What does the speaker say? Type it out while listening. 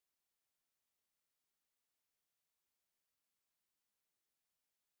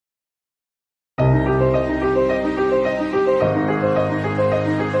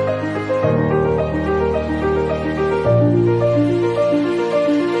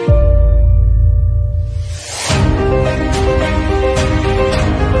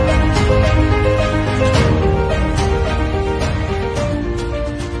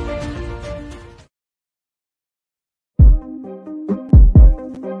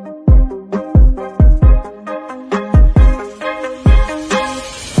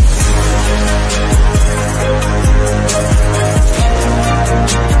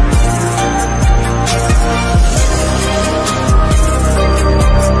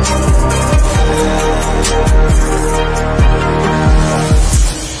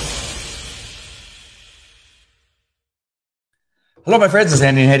Hello, my friends. It's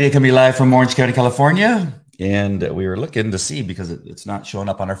Andy and Hedy coming live from Orange County, California. And we were looking to see because it's not showing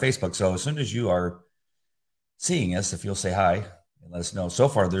up on our Facebook. So as soon as you are seeing us, if you'll say hi and let us know. So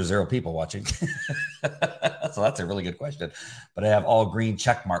far, there's 0 people watching. So that's a really good question. But I have all green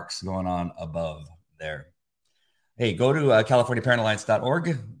check marks going on above there. Hey, go to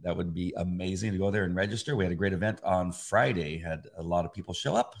CaliforniaParentAlliance.org. That would be amazing to go there and register. We had a great event on Friday. Had a lot of people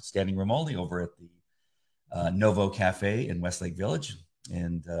show up, standing room only over at the Novo Cafe in Westlake Village.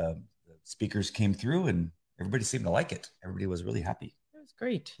 And the speakers came through and everybody seemed to like it. Everybody was really happy. It was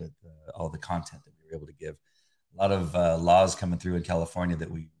great. With all the content that we were able to give. A lot of laws coming through in California that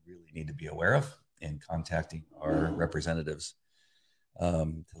we really need to be aware of, and contacting our representatives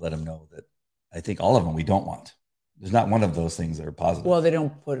to let them know that I think all of them we don't want. There's not one of those things that are positive. Well, they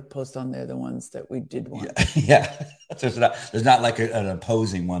don't post on there the ones that we did want. Yeah. There's not like an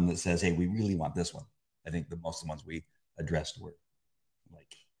opposing one that says, hey, we really want this one. I think most of the ones we addressed were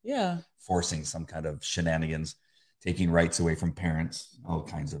like forcing some kind of shenanigans, taking rights away from parents, all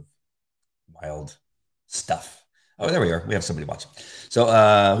kinds of wild stuff. Oh, there we are. We have somebody watching. So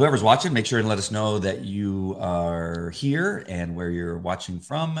whoever's watching, make sure and let us know that you are here and where you're watching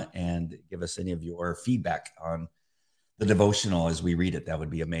from, and give us any of your feedback on the devotional as we read it. That would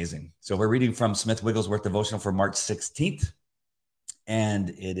be amazing. So we're reading from Smith Wigglesworth devotional for March 16th, and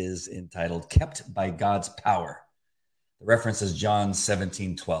it is entitled Kept by God's Power. The reference is John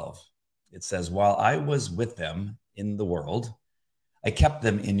 17:12. It says, while I was with them in the world, I kept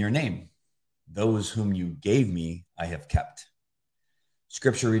them in your name. Those whom you gave me, I have kept.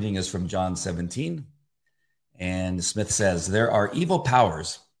 Scripture reading is from John 17. And Smith says, there are evil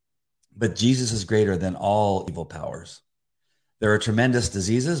powers, but Jesus is greater than all evil powers. There are tremendous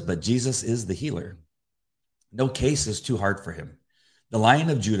diseases, but Jesus is the healer. No case is too hard for him. The Lion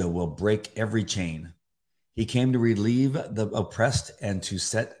of Judah will break every chain. He came to relieve the oppressed and to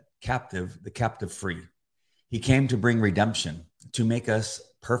set the captive free. He came to bring redemption, to make us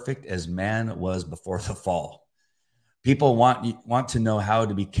perfect as man was before the fall. People want to know how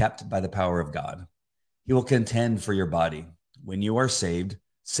to be kept by the power of God. He will contend for your body. When you are saved,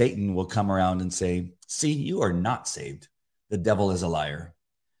 Satan will come around and say, see, you are not saved. The devil is a liar.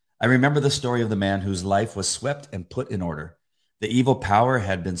 I remember the story of the man whose life was swept and put in order. The evil power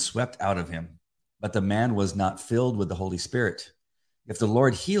had been swept out of him, but the man was not filled with the Holy Spirit. If the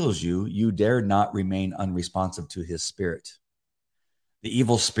Lord heals you, you dare not remain unresponsive to his spirit. The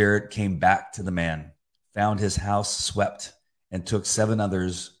evil spirit came back to the man, found his house swept, and took 7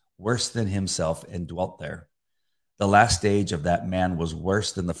 others worse than himself and dwelt there. The last stage of that man was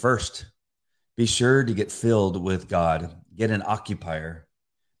worse than the first. Be sure to get filled with God. Get an occupier.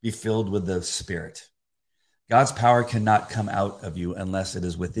 Be filled with the Spirit. God's power cannot come out of you unless it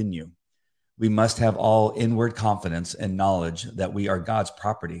is within you. We must have all inward confidence and knowledge that we are God's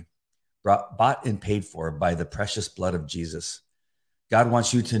property, bought and paid for by the precious blood of Jesus. God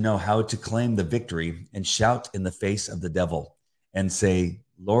wants you to know how to claim the victory and shout in the face of the devil and say,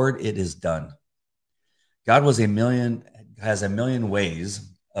 Lord, it is done. God has a million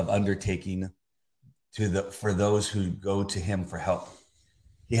ways of undertaking for those who go to him for help.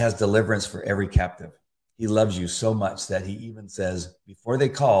 He has deliverance for every captive. He loves you so much that he even says, before they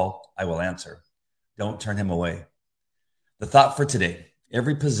call, I will answer. Don't turn him away. The thought for today,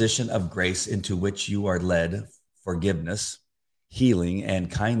 every position of grace into which you are led, forgiveness, healing, and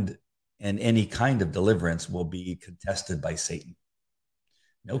any kind of deliverance will be contested by Satan.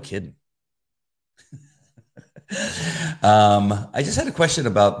 No kidding. I just had a question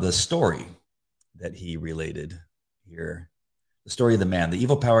about the story that he related here. The story of the man. The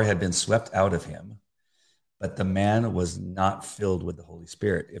evil power had been swept out of him, but the man was not filled with the Holy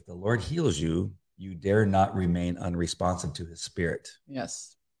Spirit. If the Lord heals you, you dare not remain unresponsive to his spirit.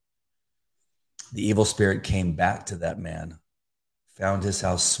 Yes. The evil spirit came back to that man, found his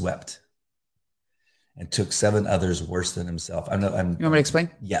house swept, and took 7 others worse than himself. You want me to explain?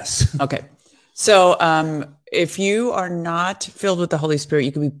 Yes. Okay. So if you are not filled with the Holy Spirit,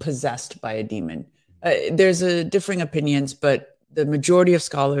 you can be possessed by a demon. There's differing opinions, but the majority of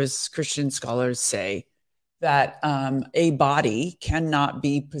scholars, Christian scholars, say that a body cannot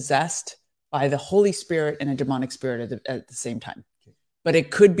be possessed by the Holy Spirit and a demonic spirit at the same time. But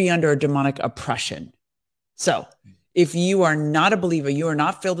it could be under a demonic oppression. So if you are not a believer, you are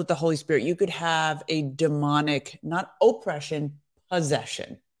not filled with the Holy Spirit, you could have a demonic, not oppression,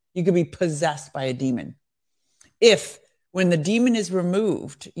 possession. You could be possessed by a demon. If when the demon is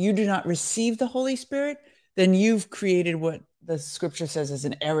removed, you do not receive the Holy Spirit, then you've created what the scripture says is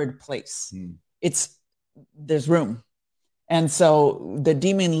an arid place. There's room. And so the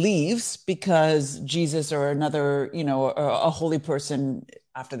demon leaves because Jesus or another, a holy person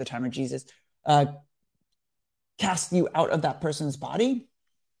after the time of Jesus cast you out of that person's body.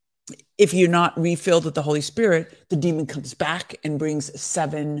 If you're not refilled with the Holy Spirit, the demon comes back and brings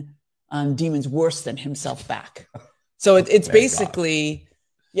 7 demons worse than himself back. So it's basically,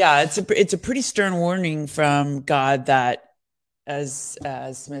 it's a pretty stern warning from God that, as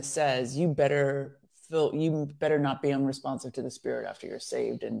Smith says, you better not be unresponsive to the Spirit after you're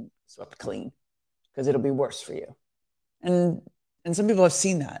saved and swept clean, because it'll be worse for you. And some people have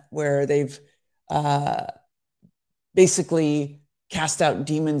seen that, where they've basically cast out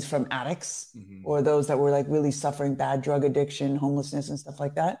demons from addicts, or those that were like really suffering bad drug addiction, homelessness, and stuff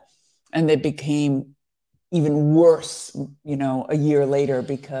like that. And they became even worse, a year later,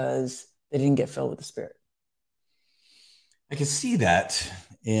 because they didn't get filled with the Spirit. I can see that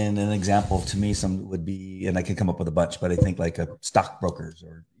in an example. To me, some would be, and I can come up with a bunch, but I think like a stockbrokers,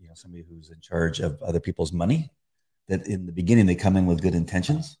 or somebody who's in charge of other people's money, that in the beginning they come in with good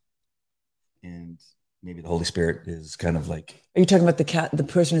intentions, and maybe the Holy Spirit is kind of like. Are you talking about the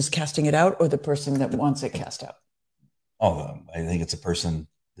person who's casting it out, or the person that wants it cast out? Oh, I think it's a person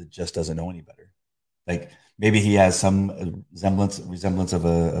that just doesn't know any better. Like maybe he has some resemblance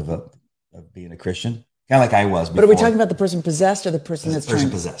of being a Christian, kind of like I was before. But are we talking about the person possessed, or the person that's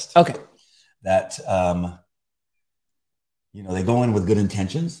possessed? Okay. That they go in with good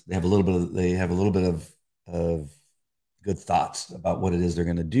intentions. They have a little bit of good thoughts about what it is they're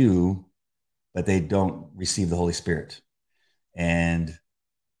going to do, but they don't receive the Holy Spirit. And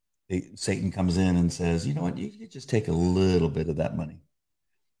Satan comes in and says, you know what, you just take a little bit of that money.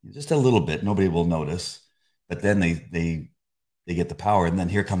 Just a little bit. Nobody will notice. But then they get the power. And then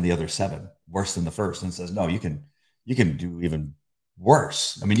here come the other 7, worse than the first, and says, no, you can do even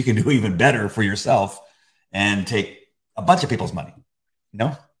worse. I mean, you can do even better for yourself and take a bunch of people's money.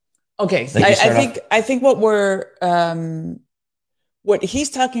 Okay. I think what he's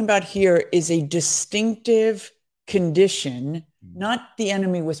talking about here is a distinctive condition, not the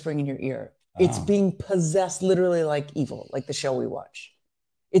enemy whispering in your ear. It's being possessed, literally like evil, like the show we watch.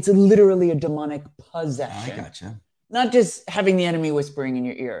 It's literally a demonic possession. I gotcha. Not just having the enemy whispering in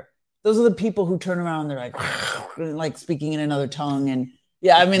your ear. Those are the people who turn around and they're like speaking in another tongue. And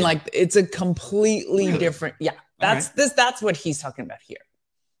like it's a completely different. Yeah, that's what he's talking about here.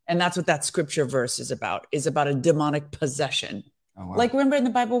 And that's what that scripture verse is about a demonic possession. Oh, wow. Like, remember in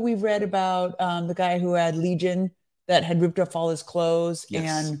the Bible, we read about the guy who had legion that had ripped off all his clothes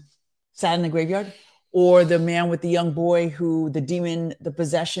and sat in the graveyard? Or the man with the young boy who the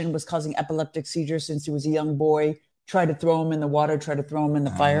possession was causing epileptic seizures since he was a young boy, tried to throw him in the water, tried to throw him in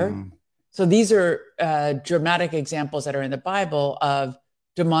the fire. So these are dramatic examples that are in the Bible of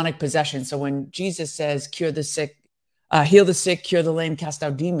demonic possession. So when Jesus says, cure the sick, heal the sick, cure the lame, cast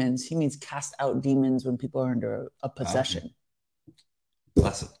out demons, he means cast out demons when people are under a possession.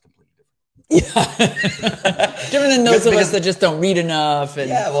 That's completely different. Yeah. Different than those of us that just don't read enough.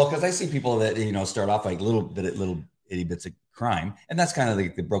 Because I see people that, start off like little itty bits of crime. And that's kind of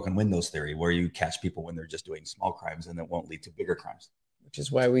like the broken windows theory, where you catch people when they're just doing small crimes and it won't lead to bigger crimes. Which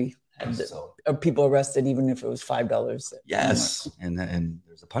is why we had people arrested, even if it was $5. Yes. And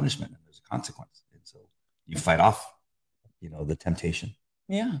there's a punishment and there's a consequence. And so you fight off, the temptation.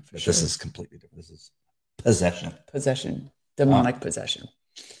 Yeah. But this is completely different. This is possession. Demonic possession.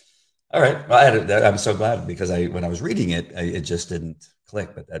 All right. Well, I'm so glad, because when I was reading it, it just didn't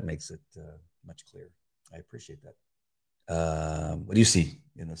click, but that makes it much clearer. I appreciate that. What do you see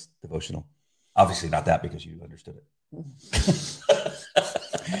in this devotional? Obviously not that, because you understood it.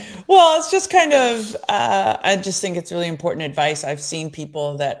 Well, it's just kind of, I just think it's really important advice. I've seen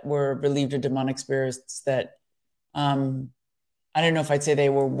people that were relieved of demonic spirits that, I don't know if I'd say they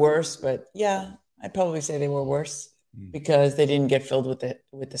were worse, but yeah, I'd probably say they were worse because they didn't get filled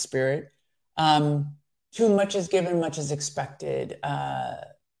with the Spirit. Too much is given, much is expected.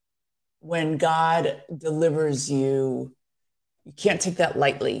 When God delivers you, you can't take that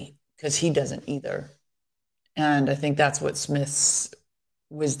lightly, because he doesn't either. And I think that's what Smith's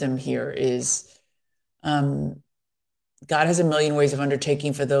wisdom here is. God has a million ways of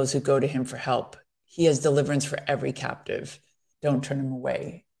undertaking for those who go to him for help. He has deliverance for every captive. Don't turn him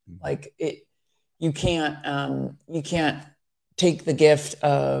away. Like it, you can't take the gift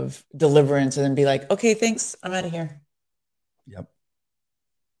of deliverance and then be like, okay, thanks, I'm out of here. Yep.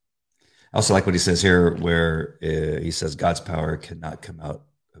 I also like what he says here, where he says God's power cannot come out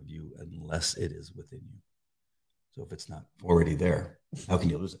of you unless it is within you. So if it's not already there, how can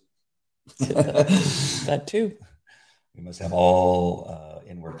you lose it? That too. We must have all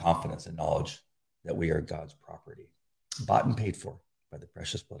inward confidence and knowledge that we are God's property. bought and paid for by the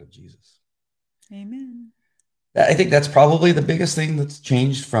precious blood of Jesus. Amen. I think that's probably the biggest thing that's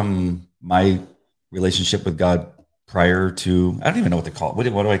changed from my relationship with God prior to, I don't even know what to call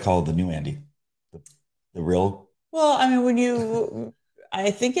it. What do I call the new Andy? The real? Well, I mean,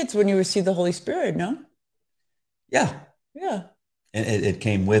 I think it's when you receive the Holy Spirit, no? Yeah. Yeah. And it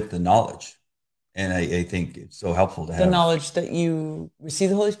came with the knowledge. And I think it's so helpful to have the knowledge that you receive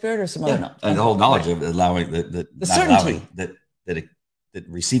the Holy Spirit, or some other knowledge. And the whole knowledge of allowing the certainty that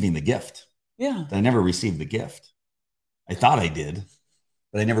receiving the gift. Yeah. That I never received the gift. I thought I did,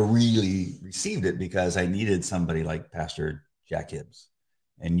 but I never really received it because I needed somebody like Pastor Jack Hibbs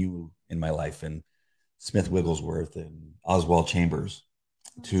and you in my life, and Smith Wigglesworth and Oswald Chambers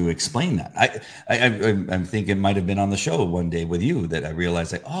to explain that. I'm thinking it might have been on the show one day with you that I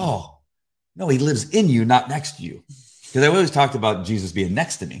realized, like, oh, no, he lives in you, not next to you. Because I always talked about Jesus being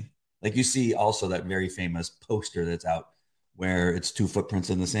next to me. Like you see also that very famous poster that's out where it's 2 footprints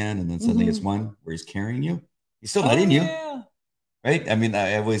in the sand and then suddenly it's one where he's carrying you. He's still not in you. Right? I mean,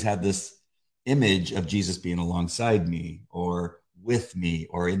 I always had this image of Jesus being alongside me or with me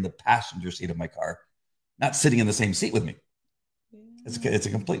or in the passenger seat of my car, not sitting in the same seat with me. Yeah. It's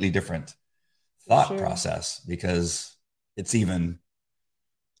a completely different thought process because it's even...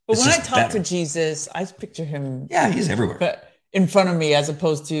 But when I talk to Jesus, I picture him. Yeah, he's everywhere. But in front of me, as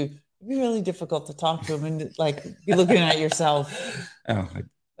opposed to, it'd be really difficult to talk to him and like be looking at yourself. Oh,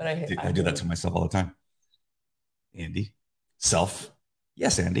 I do that to myself all the time. Andy, self.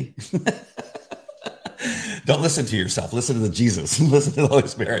 Yes, Andy. Don't listen to yourself. Listen to the Jesus. Listen to the Holy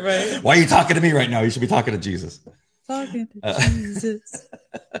Spirit. Right. Why are you talking to me right now? You should be talking to Jesus. Talking to Jesus.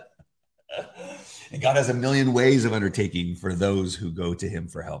 And God has a million ways of undertaking for those who go to him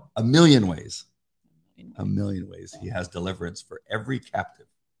for help. A million ways. A million ways. He has deliverance for every captive.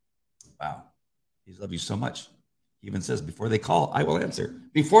 Wow. He loves you so much. He even says, before they call, I will answer.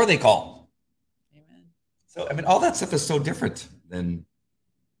 Before they call. Amen. So, I mean, all that stuff is so different than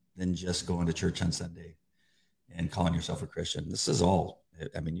just going to church on Sunday and calling yourself a Christian. This is all,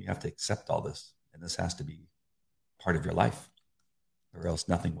 I mean, you have to accept all this. And this has to be part of your life, or else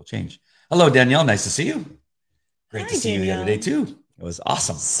nothing will change. Hello, Danielle. Nice to see you. Great to see you the other day, too. It was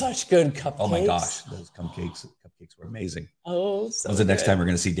awesome. Such good cupcakes. Oh, my gosh. Those cupcakes were amazing. Oh, so when's the next time we're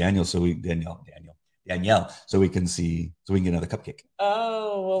going to see Danielle? Danielle, so we can get another cupcake.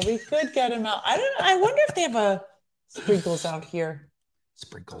 Oh, well, we could get him out. I wonder if they have a Sprinkles out here.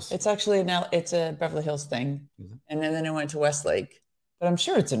 Sprinkles. It's actually it's a Beverly Hills thing. Mm-hmm. And then I went to Westlake, but I'm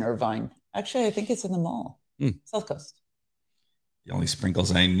sure it's in Irvine. Actually, I think it's in the mall. South Coast. The only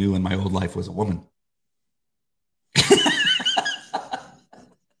Sprinkles I knew in my old life was a woman.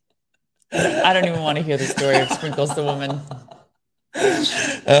 I don't even want to hear the story of Sprinkles the woman.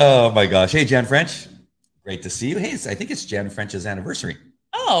 Oh my gosh. Hey, Jan French. Great to see you. Hey, I think it's Jan French's anniversary.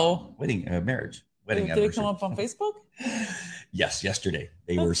 Oh. Wedding anniversary. Did it come up on Facebook? Yes, yesterday.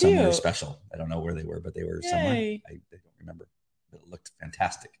 They were somewhere special. I don't know where they were, but they were somewhere. I don't remember. But it looked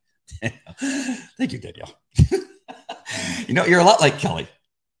fantastic. Thank you, Danielle. You're a lot like Kelly.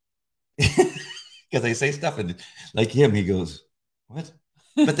 Because I say stuff and like him, he goes, what?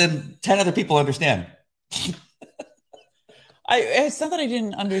 But then 10 other people understand. It's not that I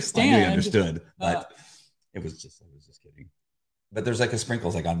didn't understand. I knew you understood, but I was just kidding. But there's like a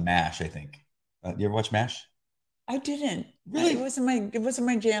Sprinkles like on MASH, I think. You ever watch MASH? I didn't. Really? It wasn't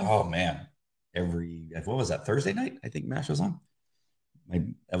my jam. Oh man. What was that? Thursday night? I think MASH was on.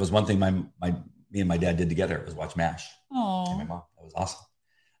 That was one thing me and my dad did together was watch MASH. Oh. And my mom. That was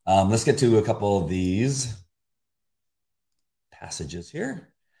awesome. Let's get to a couple of these passages here.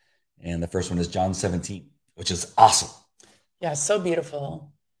 And the first one is John 17, which is awesome. Yeah, so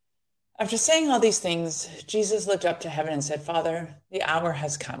beautiful. After saying all these things, Jesus looked up to heaven and said, Father, the hour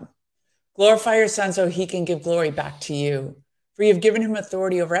has come. Glorify your Son so he can give glory back to you. For you have given him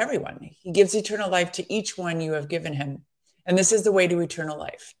authority over everyone. He gives eternal life to each one you have given him. And this is the way to eternal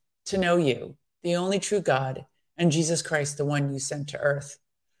life, to know you, the only true God, and Jesus Christ, the one you sent to earth.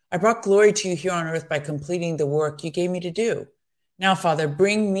 I brought glory to you here on earth by completing the work you gave me to do. Now, Father,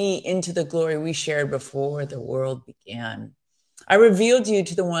 bring me into the glory we shared before the world began. I revealed you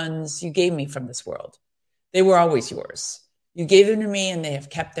to the ones you gave me from this world. They were always yours. You gave them to me, and they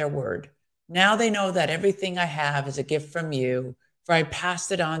have kept their word. Now they know that everything I have is a gift from you, for I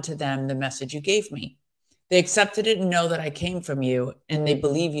passed it on to them, the message you gave me. They accepted it and know that I came from you, and they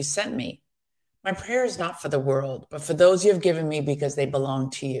believe you sent me. My prayer is not for the world, but for those you have given me because they belong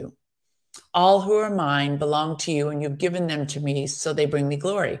to you. All who are mine belong to you, and you've given them to me, so they bring me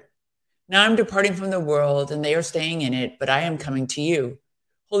glory. Now I'm departing from the world, and they are staying in it, but I am coming to you.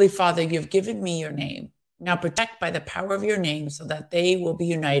 Holy Father, you have given me your name. Now protect by the power of your name so that they will be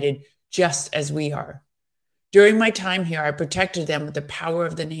united just as we are. During my time here, I protected them with the power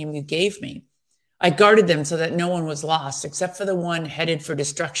of the name you gave me. I guarded them so that no one was lost except for the one headed for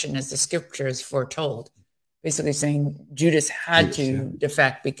destruction, as the scriptures foretold. Basically saying Judas had to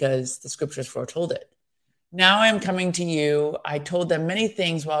defect because the scriptures foretold it. Now I am coming to you. I told them many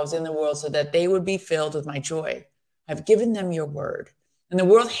things while I was in the world so that they would be filled with my joy. I've given them your word. And the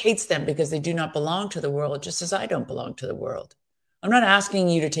world hates them because they do not belong to the world, just as I don't belong to the world. I'm not asking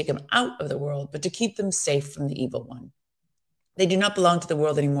you to take them out of the world, but to keep them safe from the evil one. They do not belong to the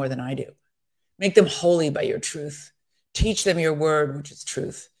world any more than I do. Make them holy by your truth. Teach them your word, which is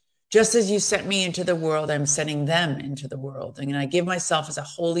truth. Just as you sent me into the world, I'm sending them into the world. And I give myself as a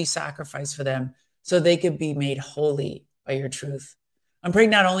holy sacrifice for them so they could be made holy by your truth. I'm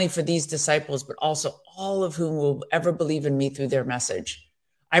praying not only for these disciples, but also all of whom will ever believe in me through their message.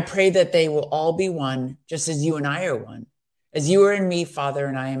 I pray that they will all be one, just as you and I are one. As you are in me, Father,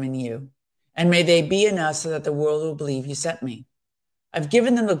 and I am in you. And may they be in us so that the world will believe you sent me. I've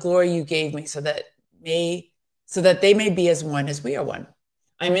given them the glory you gave me so that they may be as one as we are one.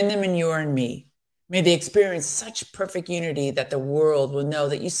 I'm in them and you are in me. May they experience such perfect unity that the world will know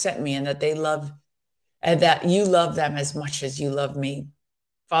that you sent me and that you love them as much as you love me.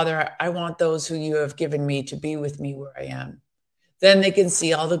 Father, I want those who you have given me to be with me where I am. Then they can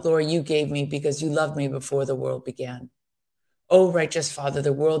see all the glory you gave me because you loved me before the world began. Oh, righteous Father,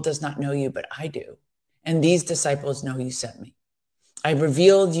 the world does not know you, but I do. And these disciples know you sent me. I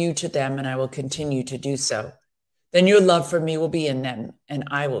revealed you to them and I will continue to do so. Then your love for me will be in them and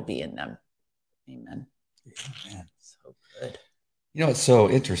I will be in them. Amen. Amen. So good. You know, what's so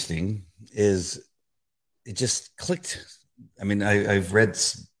interesting is it just clicked. I mean, I've read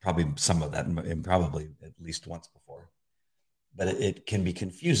probably some of that and probably at least once before, but it can be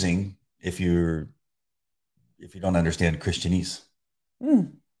confusing if you don't understand Christianese.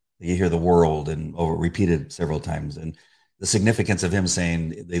 You hear the world and repeated several times, and the significance of him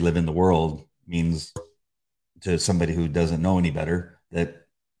saying they live in the world means to somebody who doesn't know any better that,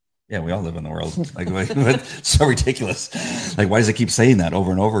 yeah, we all live in the world. Like, it's so ridiculous. Like, why does it keep saying that over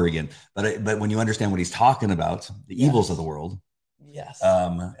and over again? But when you understand what he's talking about, the evils of the world,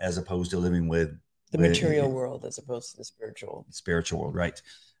 as opposed to living with the material world, as opposed to the spiritual world, right?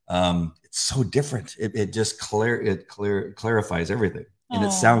 It's so different. It just clarifies everything, and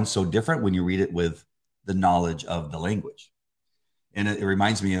it sounds so different when you read it with the knowledge of the language. And it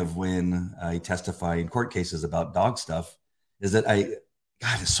reminds me of when I testify in court cases about dog stuff, is that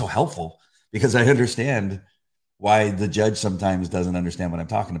God is so helpful because I understand why the judge sometimes doesn't understand what I'm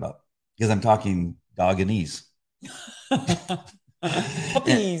talking about, because I'm talking doganese.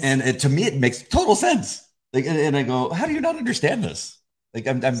 Puppies. And to me, it makes total sense. Like, and I go, how do you not understand this? Like,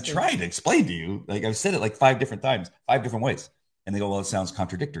 I'm trying to explain to you. Like, I've said it like 5 different times, 5 different ways. And they go, well, it sounds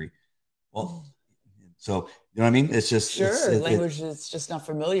contradictory. Well, so, you know what I mean? It's just language is just not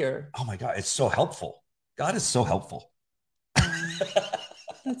familiar. Oh my God, it's so helpful. God is so helpful.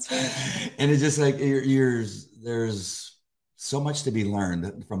 That's right. And it's just like there's so much to be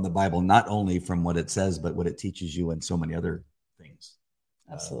learned from the Bible, not only from what it says, but what it teaches you and so many other things.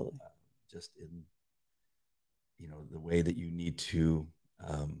 Absolutely. Just in, the way that you need to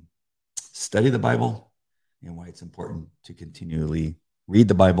study the Bible and why it's important to continually read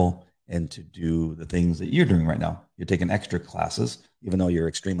the Bible and to do the things that you're doing right now. You're taking extra classes, even though you're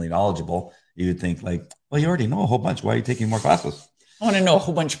extremely knowledgeable. You would think like, well, you already know a whole bunch. Why are you taking more classes? I want to know a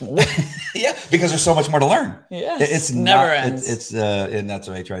whole bunch more. Yeah, because there's so much more to learn. Yeah, it's never ends. And that's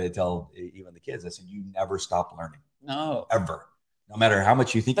what I try to tell even the kids. I said, you never stop learning. No, ever. No matter how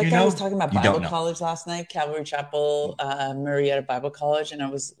much you think that you guy know. I was talking about Bible college last night, Calvary Chapel, Marietta Bible College, and I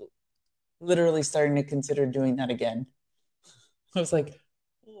was literally starting to consider doing that again. I was like,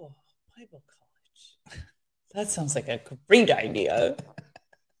 oh, Bible college. That sounds like a great idea.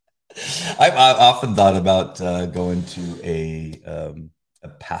 I've often thought about going to a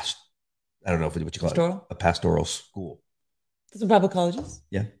I don't know what you call it, a pastoral school. That's what Bible college is.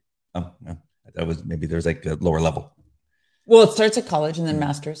 Yeah. Oh, yeah. That was maybe there's like a lower level. Well, it starts at college and then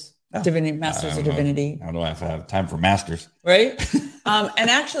masters, divinity, masters of divinity. I don't know if I have time for masters. Right. And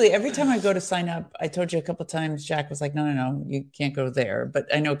actually, every time I go to sign up, I told you a couple of times, Jack was like, no, you can't go there.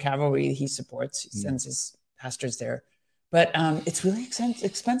 But I know Calvary he supports, he sends his pastors there. But it's really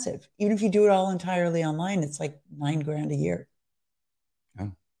expensive. Even if you do it all entirely online, it's like $9,000 a year.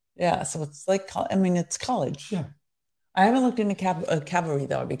 Oh. Yeah. So it's like, it's college. Yeah. I haven't looked into Calvary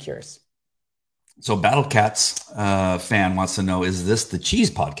though. I'd be curious. So Battle Cats fan wants to know, is this the Cheese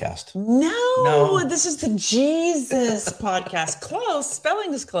podcast? No, this is the Jesus podcast. Close.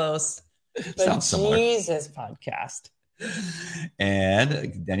 Spelling is close. But Jesus podcast.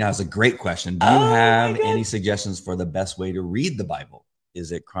 And Danielle has a great question. Do you have any suggestions for the best way to read the Bible?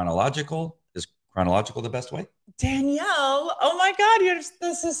 Is it chronological? Is chronological the best way? Danielle, oh my God,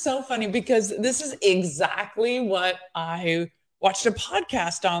 this is so funny because this is exactly what I watched a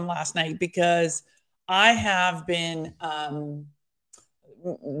podcast on last night, because I have been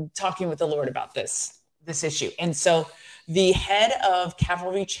talking with the Lord about this issue. And so the head of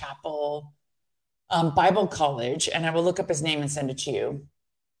Calvary Chapel Bible College, and I will look up his name and send it to you.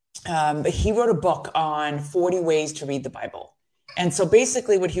 He wrote a book on 40 ways to read the Bible. And so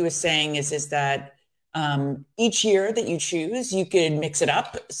basically what he was saying is that each year that you choose, you could mix it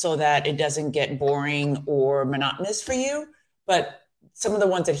up so that it doesn't get boring or monotonous for you. But some of the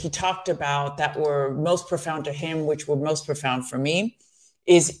ones that he talked about that were most profound to him, which were most profound for me,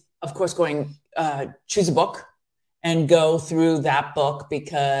 is, of course, choose a book and go through that book,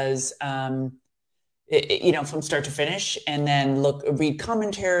 because from start to finish, and then read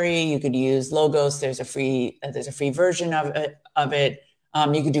commentary. You could use Logos. There's a free version of it.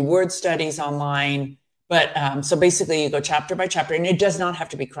 You could do word studies online. But so basically you go chapter by chapter, and it does not have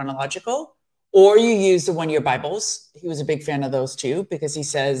to be chronological, or you use the one-year Bibles. He was a big fan of those too, because he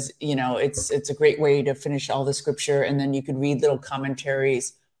says, it's a great way to finish all the scripture. And then you could read little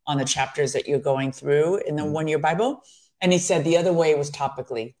commentaries on the chapters that you're going through in the one-year Bible. And he said the other way was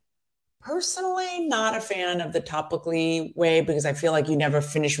topically. Personally, not a fan of the topically way, because I feel like you never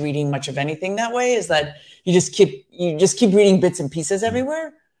finish reading much of anything that way. Is that you just keep reading bits and pieces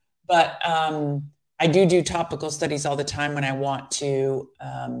everywhere. But I do topical studies all the time when I want to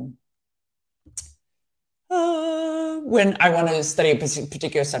study a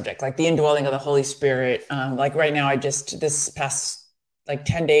particular subject, like the indwelling of the Holy Spirit. Like right now, this past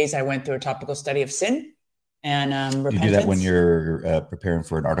 10 days, I went through a topical study of sin. And repentance. You do that when you're preparing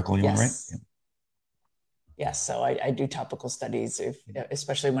for an article you want to write? Yeah. Yes. So I do topical studies,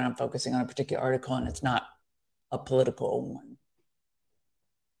 especially when I'm focusing on a particular article and it's not a political one.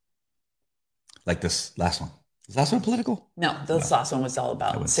 Like this last one. Is last one political? No, this last one was all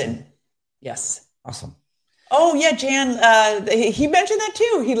about sin. Yes. Awesome. Oh, yeah, Jan, he mentioned that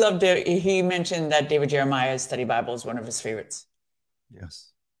too. He loved it. He mentioned that David Jeremiah's study Bible is one of his favorites.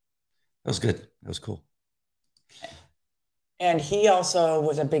 Yes. That was good. That was cool. And he also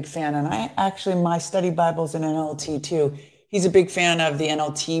was a big fan, and my study Bible's in NLT too. He's a big fan of the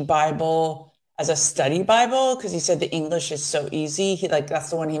NLT Bible as a study Bible, because he said the English is so easy.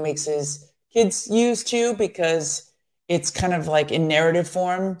 That's the one he makes his kids use too, because it's kind of like in narrative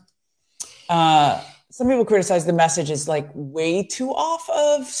form. Some people criticize the message is way too off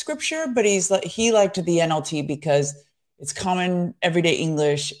of scripture, but he liked the NLT because it's common everyday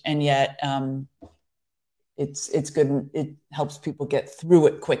English, and yet it's good, and it helps people get through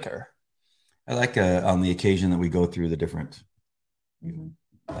it quicker. I like on the occasion that we go through the different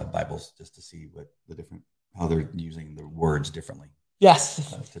Bibles, just to see how they're using the words differently.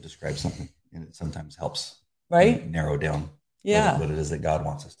 Yes. To describe something, and it sometimes helps narrow down what it is that God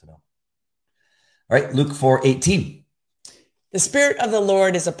wants us to know. All right, Luke 4:18. The Spirit of the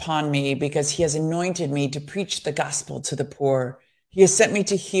Lord is upon me, because he has anointed me to preach the gospel to the poor. He has sent me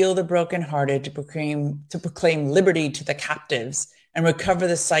to heal the brokenhearted, to proclaim liberty to the captives, and recover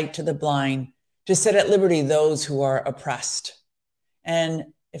the sight to the blind, to set at liberty those who are oppressed.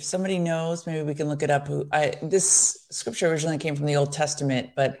 And if somebody knows, maybe we can look it up. This scripture originally came from the Old Testament,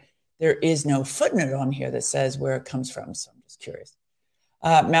 but there is no footnote on here that says where it comes from. So I'm just curious.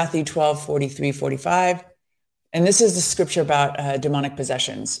 Matthew 12:43-45. And this is the scripture about demonic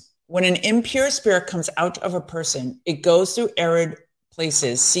possessions. When an impure spirit comes out of a person, it goes through arid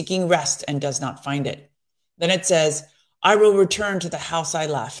places seeking rest and does not find it. Then it says, I will return to the house I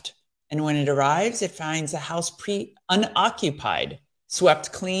left. And when it arrives, it finds the house unoccupied,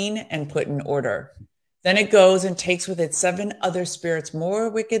 swept clean, and put in order. Then it goes and takes with it 7 other spirits more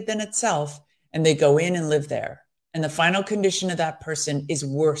wicked than itself, and they go in and live there. And the final condition of that person is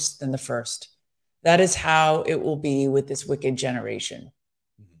worse than the first. That is how it will be with this wicked generation.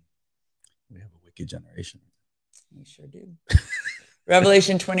 We have a wicked generation. We sure do.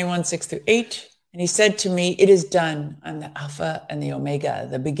 Revelation 21:6-8. And he said to me, it is done. I'm the Alpha and the Omega,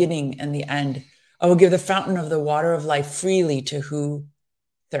 the beginning and the end. I will give the fountain of the water of life freely to who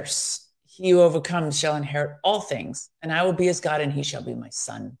thirsts. He who overcomes shall inherit all things, and I will be his God, and he shall be my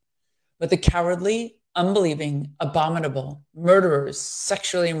son. But the cowardly, unbelieving, abominable, murderers,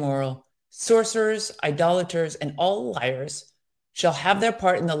 sexually immoral, sorcerers, idolaters, and all liars shall have their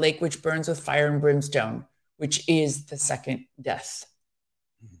part in the lake which burns with fire and brimstone, which is the second death.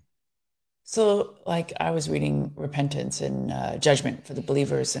 So, like, I was reading repentance and judgment for the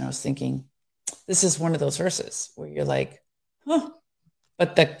believers, and I was thinking, this is one of those verses where you're like, huh,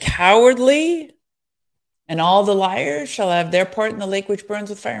 but the cowardly and all the liars shall have their part in the lake which burns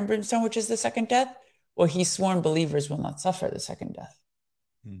with fire and brimstone, which is the second death. Well, he's sworn believers will not suffer the second death,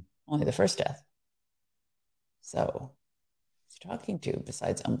 only the first death. So, who's he talking to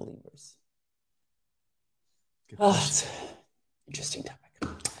besides unbelievers? Oh, it's an interesting topic.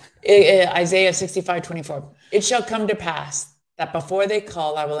 Isaiah 65:24. It shall come to pass that before they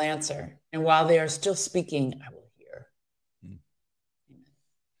call, I will answer. And while they are still speaking, I will hear. You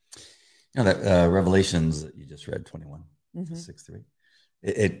know, that Revelations that you just read, 21, 6-3.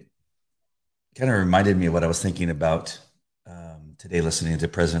 It kind of reminded me of what I was thinking about today, listening to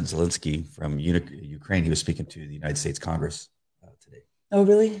President Zelensky from Ukraine. He was speaking to the United States Congress today. Oh,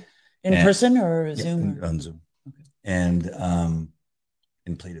 really? In person or Zoom? On Zoom. Okay.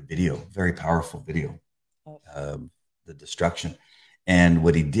 And played a video, very powerful video, the destruction. And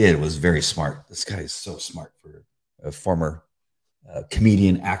what he did was very smart. This guy is so smart for a former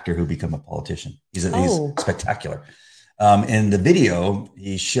comedian, actor who became a politician. He's spectacular. In the video,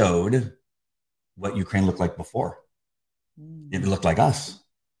 he showed what Ukraine looked like before. It looked like us.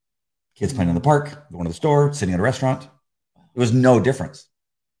 Kids playing in the park, going to the store, sitting at a restaurant. There was no difference.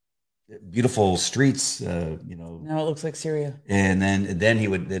 Beautiful streets, Now it looks like Syria. And then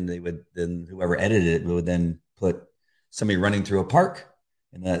whoever edited it would then put somebody running through a park,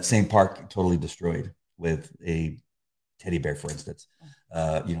 and that same park totally destroyed with a teddy bear, for instance,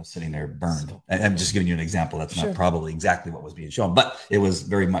 sitting there burned. I'm just giving you an example. That's not probably exactly what was being shown, but it was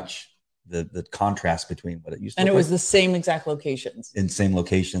very much the contrast between what it used to. And it was the same exact locations. In same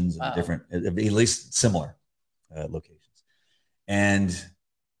locations, different, at least similar locations, And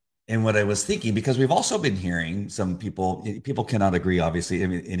what I was thinking, because we've also been hearing some people cannot agree, obviously,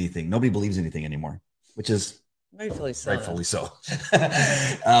 anything. Nobody believes anything anymore, which is rightfully so.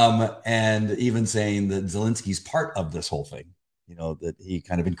 And even saying that Zelensky's part of this whole thing, that he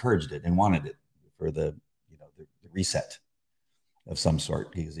kind of encouraged it and wanted it for the reset of some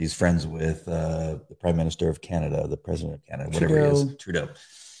sort. He's friends with the Prime Minister of Canada, the President of Canada, whatever he is, Trudeau.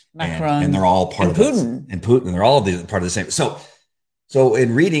 Macron. And they're all part of Putin. And Putin, they're all part of the same. So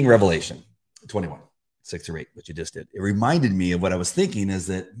in reading Revelation 21, 6-8, which you just did, it reminded me of what I was thinking is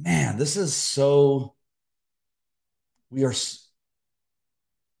that, man, this is so, it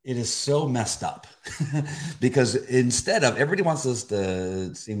is so messed up because instead of, everybody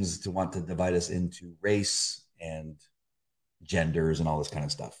seems to want to divide us into race and genders and all this kind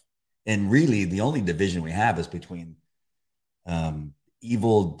of stuff. And really the only division we have is between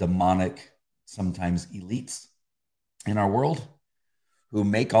evil, demonic, sometimes elites in our world, who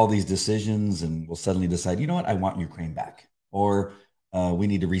make all these decisions and will suddenly decide, you know what, I want Ukraine back. Or we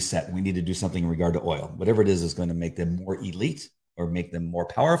need to reset. We need to do something in regard to oil. Whatever it is going to make them more elite or make them more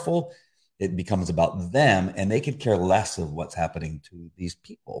powerful. It becomes about them, and they could care less of what's happening to these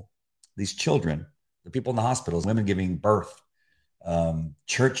people, these children, the people in the hospitals, women giving birth,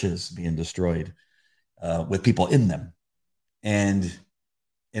 churches being destroyed with people in them. And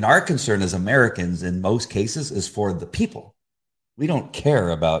our concern as Americans in most cases is for the people. We don't care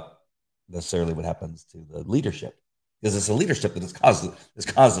about necessarily what happens to the leadership, because it's the leadership that has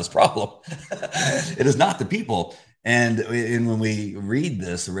caused this problem. It is not the people. And when we read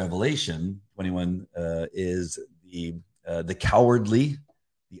this, Revelation 21 is the cowardly,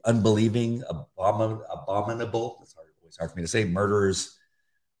 the unbelieving, abominable. It's always hard for me to say. Murderers,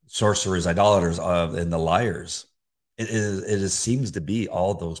 sorcerers, idolaters, and the liars. It seems to be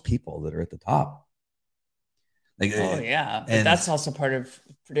all those people that are at the top. But that's also part of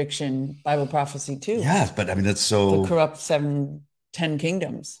prediction, Bible prophecy too. Yes, but I mean, that's so... The corrupt 7-10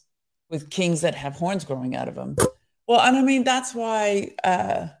 kingdoms with kings that have horns growing out of them. Well, and I mean, that's why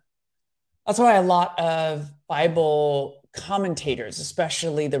a lot of Bible commentators,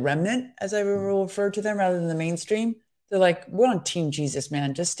 especially the remnant, as I will refer to them rather than the mainstream, they're like, we're on Team Jesus,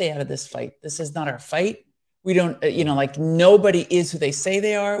 man. Just stay out of this fight. This is not our fight. We don't, nobody is who they say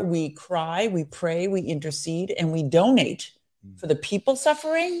they are. We cry, we pray, we intercede, and we donate for the people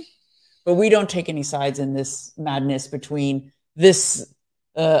suffering. But we don't take any sides in this madness between this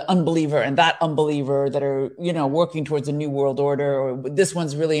unbeliever and that unbeliever that are, working towards a new world order, or this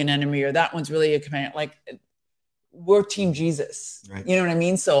one's really an enemy, or that one's really a command. Like, we're Team Jesus. Right. You know what I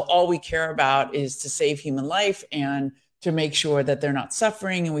mean? So all we care about is to save human life and to make sure that they're not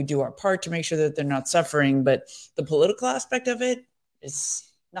suffering, and we do our part to make sure that they're not suffering. But the political aspect of it is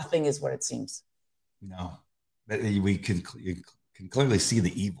nothing is what it seems. No, but you can clearly see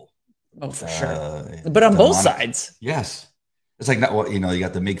the evil. Oh, for sure. But on both sides. Yes. It's like, you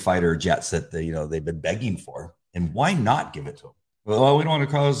got the MiG fighter jets that they've been begging for, and why not give it to them? Well, we don't want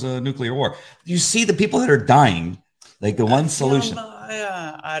to cause a nuclear war. You see the people that are dying, like the one solution.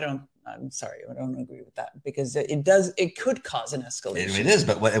 I'm sorry, I don't agree with that, because it could cause an escalation. It is,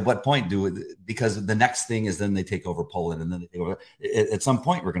 but at what point because the next thing is then they take over Poland, and then at some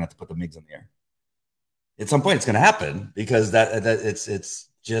point we're going to have to put the MiGs in the air. At some point it's going to happen, because that it's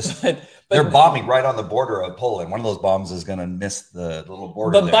just they're bombing right on the border of Poland. One of those bombs is going to miss the little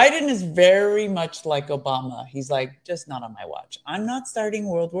border. But there. Biden is very much like Obama. He's like, just not on my watch. I'm not starting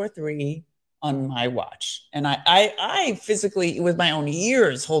World War III on my watch. And I physically, with my own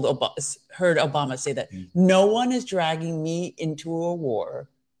ears, heard Obama say that no one is dragging me into a war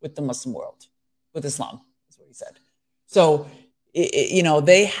with the Muslim world, with Islam, is what he said. So,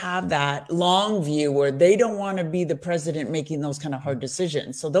 they have that long view where they don't want to be the president making those kind of hard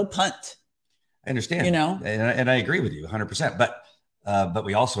decisions. So they'll punt. I understand, and I agree with you 100%. But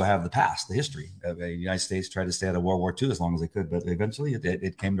we also have the past, the history. The United States tried to stay out of World War II as long as they could, but eventually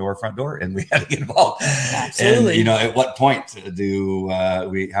it came to our front door, and we had to get involved. Absolutely. And, at what point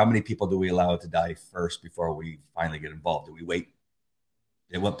how many people do we allow to die first before we finally get involved? Do we wait?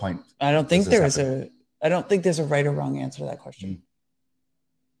 At what point? I don't think there's a right or wrong answer to that question.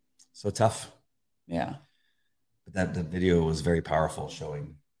 So tough. Yeah. But that video was very powerful,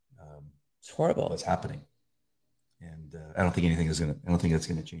 showing it's horrible what's happening. And I don't think that's going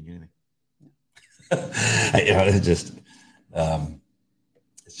to change anything.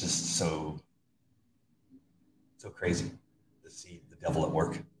 It's just so crazy to see the devil at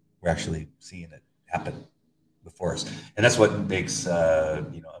work. We're actually seeing it happen before us, and that's what makes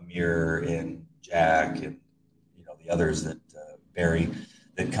Amir and Jack and the others that Barry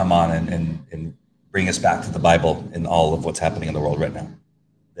that come on and bring us back to the Bible and all of what's happening in the world right now.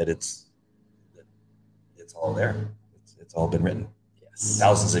 That it's all there. It's all been written. Yes.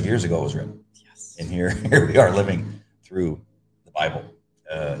 Thousands of years ago it was written. Yes. And here we are living through the Bible.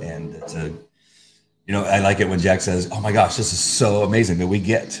 And it's I like it when Jack says, "Oh my gosh, this is so amazing that we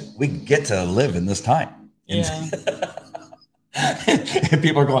get to live in this time." Yeah. And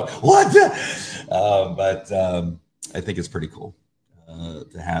people are going, "What?" But I think it's pretty cool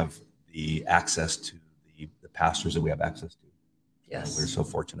to have the access to the pastors that we have access to. Yes. We're so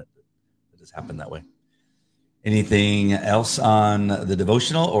fortunate that it's happened that way. Anything else on the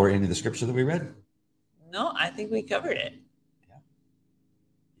devotional or any of the scripture that we read? No, I think we covered it. Yeah.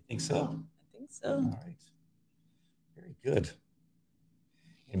 You think so? I think so. All right. Very good.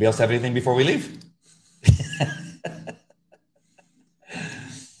 Anybody else have anything before we leave?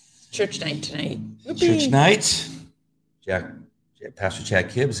 Church night tonight. Church night. Pastor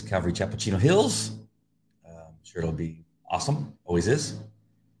Chad Kibbs, Calvary Chapel, Chino Hills. I'm sure it'll be awesome. Always is.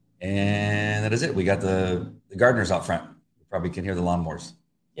 And that is it. We got the gardeners out front. You probably can hear the lawnmowers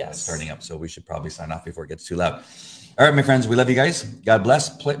starting up. So we should probably sign off before it gets too loud. All right, my friends, we love you guys. God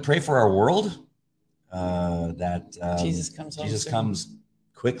bless. Pray for our world that Jesus comes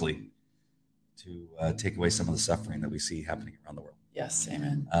quickly to take away some of the suffering that we see happening around the world. Yes,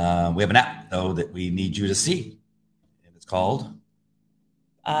 amen. We have an app, though, that we need you to see. And it's called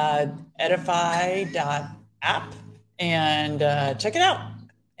Edify.app. And check it out.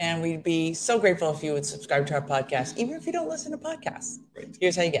 And we'd be so grateful if you would subscribe to our podcast, even if you don't listen to podcasts. Right.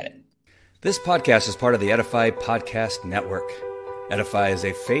 Here's how you get it. This podcast is part of the Edify Podcast Network. Edify is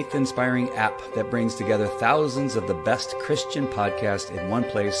a faith-inspiring app that brings together thousands of the best Christian podcasts in one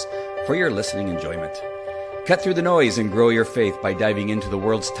place for your listening enjoyment. Cut through the noise and grow your faith by diving into the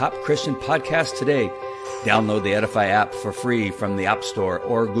world's top Christian podcasts today. Download the Edify app for free from the App Store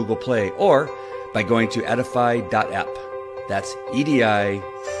or Google Play, or by going to edify.app. That's edifi.app.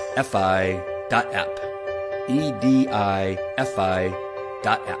 edifi.app.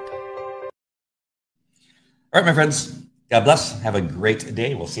 All right, my friends. God bless. Have a great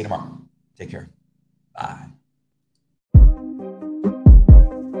day. We'll see you tomorrow. Take care. Bye.